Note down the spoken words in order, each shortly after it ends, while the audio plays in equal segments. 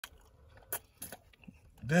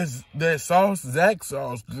That sauce, Zax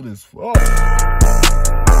sauce, good as fuck.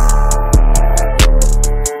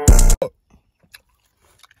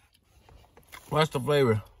 What's the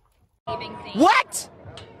flavor? What?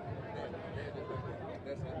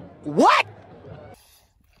 What?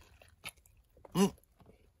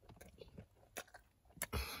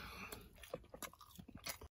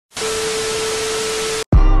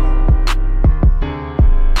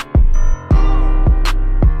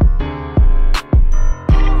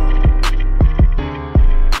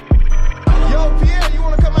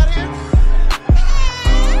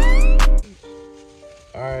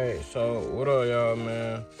 Alright, so what up, y'all,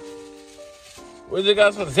 man? We just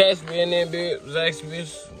got some Zaxby in there, bitch.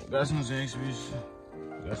 Zaxbys. Got some Zaxbys.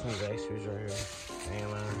 Got some Zaxbys right here. Ain't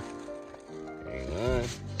lying. Ain't lying.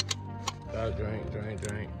 Got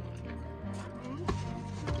drink.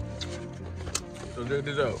 So check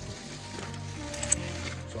this out.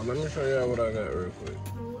 So let me show y'all what I got real quick.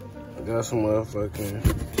 I got some motherfucking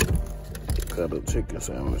cut up chicken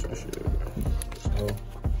sandwich and shit. So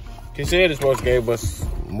he said it's supposed to give us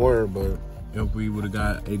more, but if we would have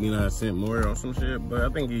got 89 cents more or some shit, but I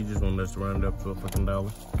think he just want us to round it up to a fucking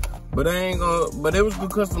 $1. But I ain't gonna, but it was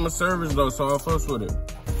good customer service though, so I fucks with it.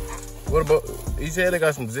 What about, he said they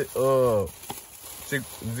got some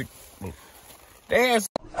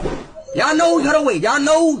Y'all know, hold on, wait, y'all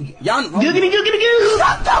know.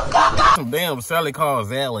 Some damn salad called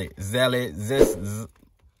Zallet.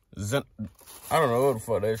 I don't know what the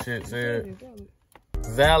fuck that shit said.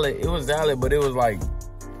 Zallet, it was Zallet, but it was like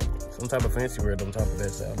some type of fancy bread on top of that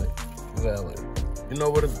salad. Zallet. You know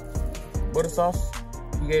what a sauce?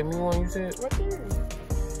 You gave me one, you said? Right there.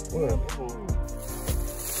 What?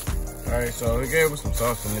 Alright, so he gave us some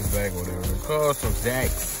sauce in this bag or whatever. It's called some Zax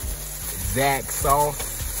sauce.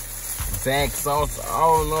 Zax sauce. I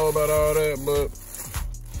don't know about all that, but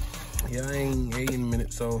yeah, I ain't ate in a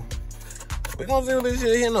minute, so we gonna see what this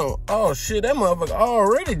shit here know. Oh shit, that motherfucker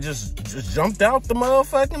already just jumped out the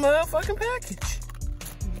motherfucking package.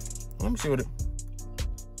 Let me see what it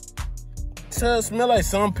smell like.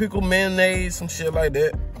 Some pickle mayonnaise, some shit like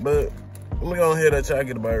that. But let me go ahead and try to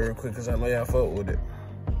get about it real quick, cause I know y'all fuck with it.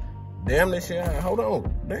 Damn, this shit, hold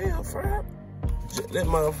on. Damn, fam. That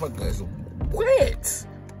motherfucker is wet.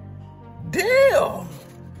 Damn.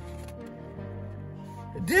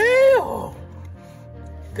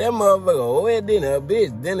 That motherfucker wet in a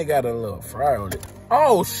bitch. Then it got a little fry on it.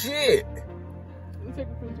 Oh shit. Take a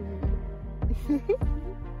picture with me.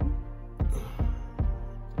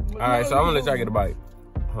 Alright, so I'm gonna let y'all get a bite.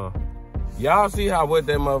 Y'all see how wet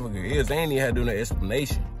that motherfucker is. They ain't even had to do no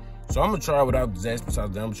explanation. So I'm gonna try it without the Zaxby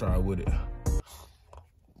sauce. Then I'm gonna try it with it.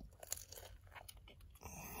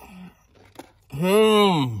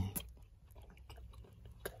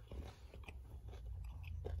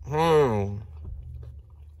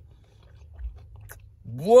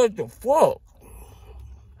 What the fuck?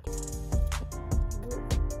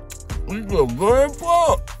 It's a good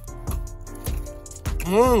fuck.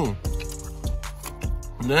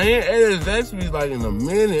 Now, I ain't ate Zaxby's like in a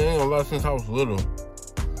minute. I ain't gonna lie, since I was little.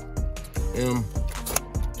 And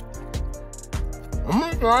I'm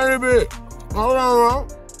gonna try it a bit. Hold on, bro.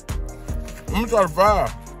 I'm gonna try the fire.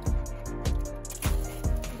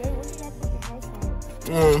 Babe, what did I put the house on?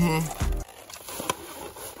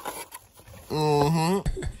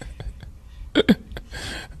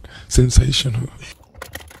 Sensational.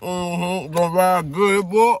 Gonna ride good,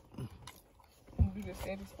 boy. We just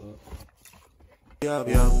said it's good. Yeah.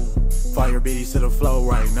 Fire bitties to the flow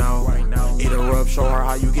right now. Eat her up, show her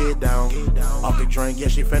how you get down. Off the drink, yeah,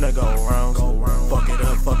 she finna go round.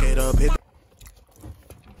 Fuck it up, hit.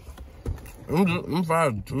 I'm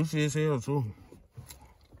fine. Juicy as hell too.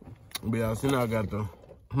 But y'all see now I got the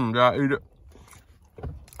y'all eat it.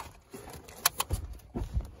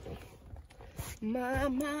 My.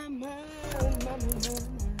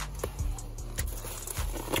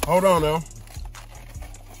 Hold on now.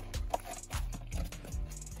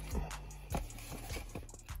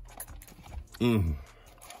 I'm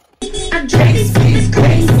Zaxby's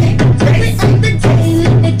crazy on the daily.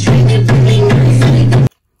 They treat me really nicely.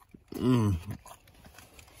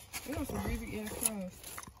 It was some really ass crust.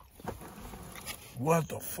 What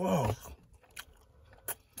the fuck?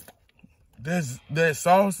 That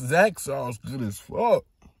sauce, Zax sauce, good as fuck.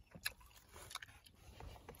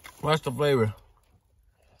 What's the flavor?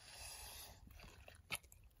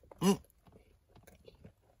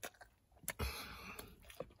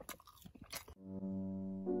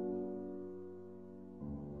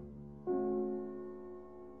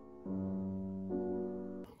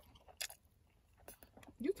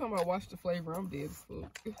 You talking about watch the flavor? I'm dead as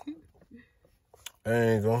fuck. I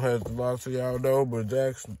ain't gonna have to lie to y'all though, but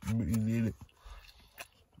Zax, you did it.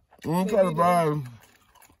 I'm gonna try to buy. I'm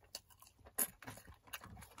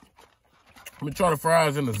gonna try the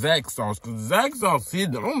fries in the Zax sauce, cause the Zax sauce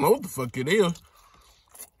hidden. I don't know what the fuck it is.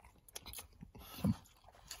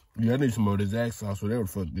 Yeah, I need some more of the Zax sauce, whatever the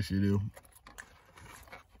fuck this shit is.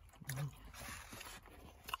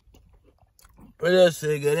 But that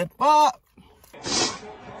shit got it pop.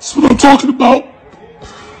 That's what I'm talking about.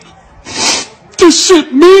 This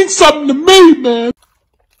shit means something to me, man.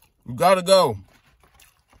 You gotta go.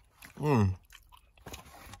 Damn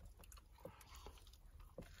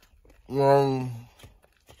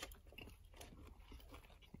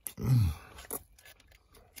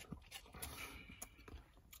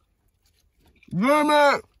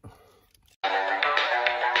it.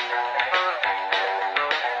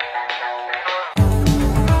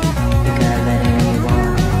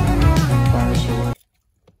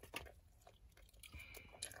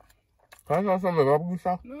 Can I try some of the barbecue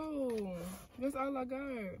sauce? No, that's all I got.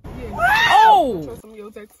 Yeah, oh! Try some of your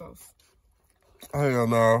Zax sauce. Hell no.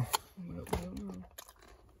 No.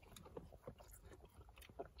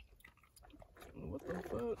 What the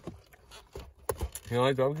fuck? You don't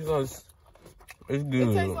like barbecue sauce? It's good.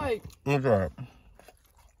 It tastes like... Let me try it.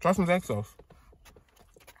 Try some Zax sauce.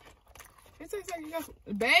 It tastes like you got some...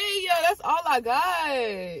 Babe, yo, that's all I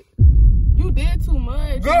got. You did too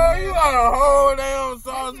much. Girl, you got a whole damn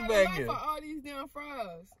sauce back here. For all these damn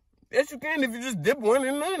fries. Yes, you can if you just dip one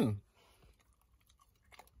in nothing.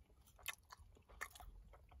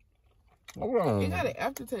 Hold on. It got an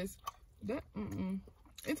aftertaste. That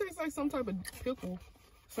It tastes like some type of pickle.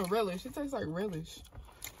 Some relish. It tastes like relish.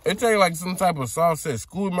 It tastes like some type of sauce that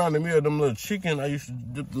school reminded me of them little chicken. I used to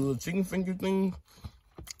dip the little chicken finger thing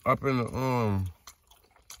up in the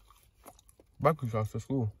barbecue sauce at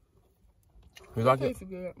school. You like it? Tastes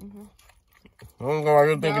good. I don't know why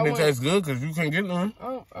you're thinking it tastes good because you couldn't get none.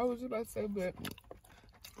 I was just about to say, but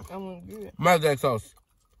I won't get it. My Zax sauce.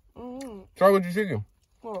 Try with your chicken.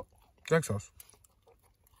 What? Zax sauce.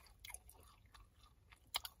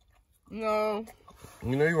 No.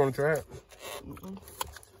 You know you want to try it.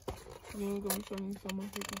 You ain't gonna show me some of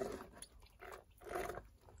it.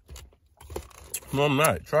 No, I'm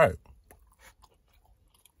not. Try it.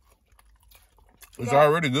 It's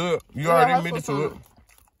already good. You already admitted to it.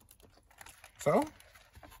 So?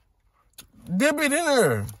 Dip it in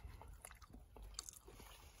there.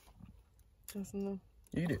 Just enough.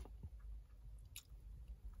 Eat it.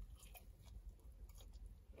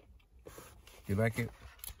 You like it?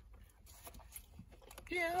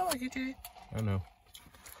 Yeah, I like it, Jay. I know.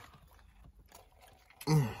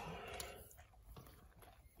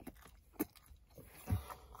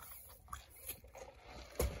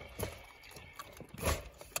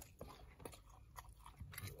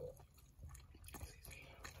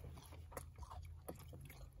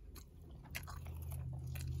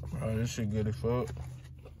 Oh, this shit good as fuck.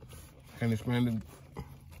 Can't explain it.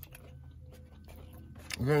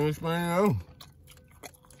 Can't explain it though.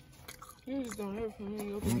 You just don't hear from me in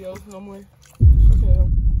your videos no more. Okay.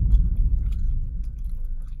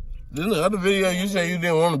 This the other video you said you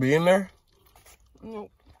didn't want to be in there?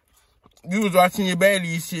 Nope. You was watching your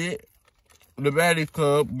baddie shit. The baddie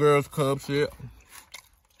club, girls club shit.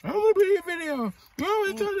 I don't want to be in your video. You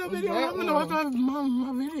always tell your video. I don't know what's on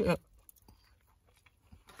my video.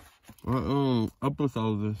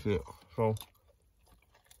 Episodes and shit. So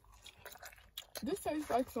this tastes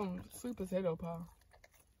like some sweet potato pie.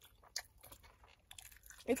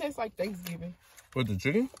 It tastes like Thanksgiving. With the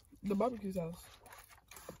chicken? The barbecue sauce.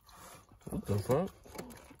 What the fuck?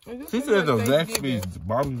 She said the Zaxbys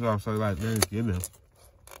barbecue sauce tastes like Thanksgiving.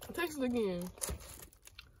 Taste it again.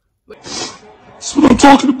 That's what I'm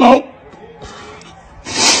talking about.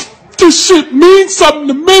 This shit means something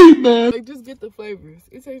to me, man. Like, just get the flavors.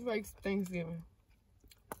 It tastes like Thanksgiving.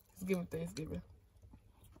 Just give it Thanksgiving.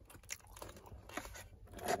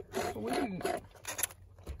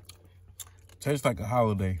 Tastes like a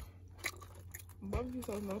holiday. Barbecue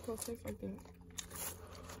sauce not supposed to taste like that.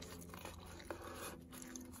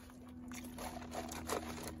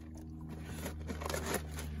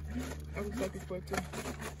 I was looking for it too.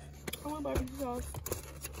 I want barbecue sauce.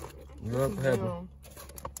 You're up happy.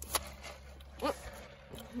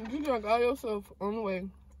 You drank all yourself on the way.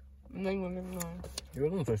 And then you're gonna get mine. You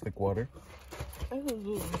don't taste like water.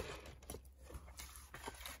 Absolutely.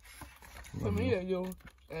 To me, that yo.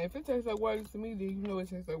 And if it tastes like water to me, then you know it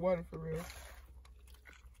tastes like water for real.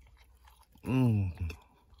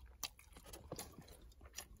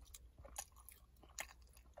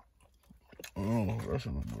 That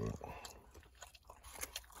should be good.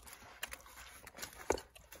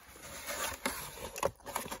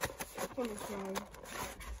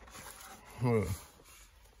 What?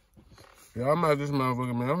 Yeah, I'm out this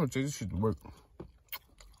motherfucker, man. I'm gonna take this shit to work.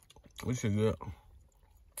 This shit good.